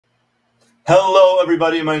Hello,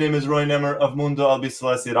 everybody. My name is Roy Nemmer of Mundo,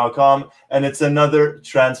 Albiceleste.com, and it's another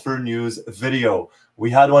transfer news video. We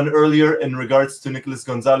had one earlier in regards to Nicolas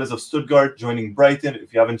Gonzalez of Stuttgart joining Brighton.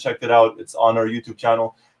 If you haven't checked it out, it's on our YouTube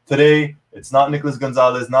channel. Today, it's not Nicolas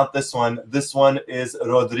Gonzalez, not this one. This one is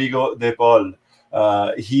Rodrigo de Paul.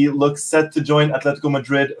 He looks set to join Atletico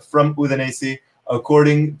Madrid from Udinese.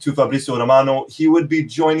 According to Fabrizio Romano, he would be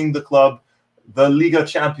joining the club, the Liga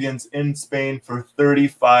champions in Spain, for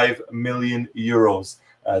 35 million euros.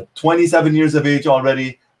 27 years of age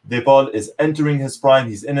already. De Paul is entering his prime.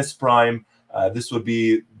 He's in his prime. This would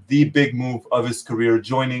be the big move of his career,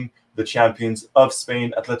 joining the champions of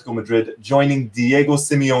Spain, Atletico Madrid, joining Diego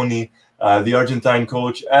Simeone, the Argentine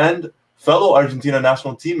coach, and fellow Argentina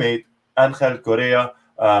national teammate Angel Correa,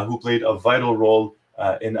 who played a vital role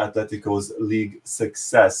in Atletico's league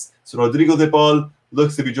success. So Rodrigo de Paul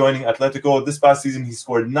looks to be joining Atletico. This past season, he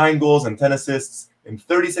scored 9 goals and 10 assists in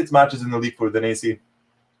 36 matches in the league for Udinese.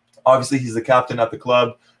 Obviously, he's the captain at the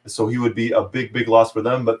club, so he would be a big loss for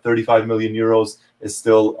them, but 35 million euros is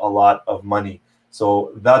still a lot of money.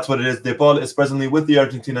 So that's what it is. De Paul is presently with the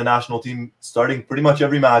Argentina national team, starting pretty much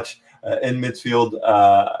every match in midfield,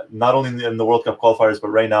 not only in the World Cup qualifiers,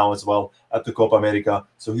 but right now as well at the Copa America.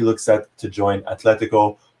 So he looks set to join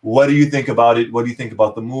Atletico. What do you think about it? What do you think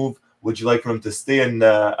about the move? Would you like for him to stay in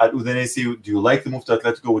at Udinese? Do you like the move to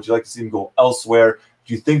Atletico? Would you like to see him go elsewhere?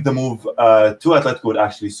 Do you think the move to Atletico would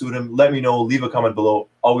actually suit him? Let me know. Leave a comment below.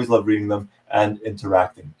 Always love reading them and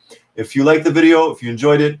interacting. If you liked the video, if you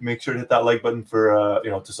enjoyed it, make sure to hit that like button for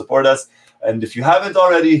to support us. And if you haven't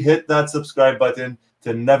already, hit that subscribe button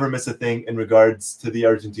to never miss a thing in regards to the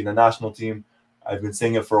Argentina national team. I've been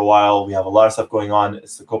saying it for a while. We have a lot of stuff going on.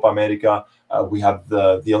 It's the Copa America. We have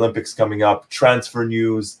the Olympics coming up, transfer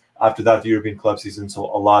news. After that, the European club season. So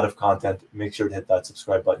a lot of content. Make sure to hit that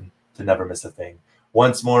subscribe button to never miss a thing.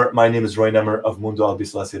 Once more, my name is Roy Nemmer of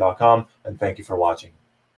MundoAlbiceleste.com, and thank you for watching.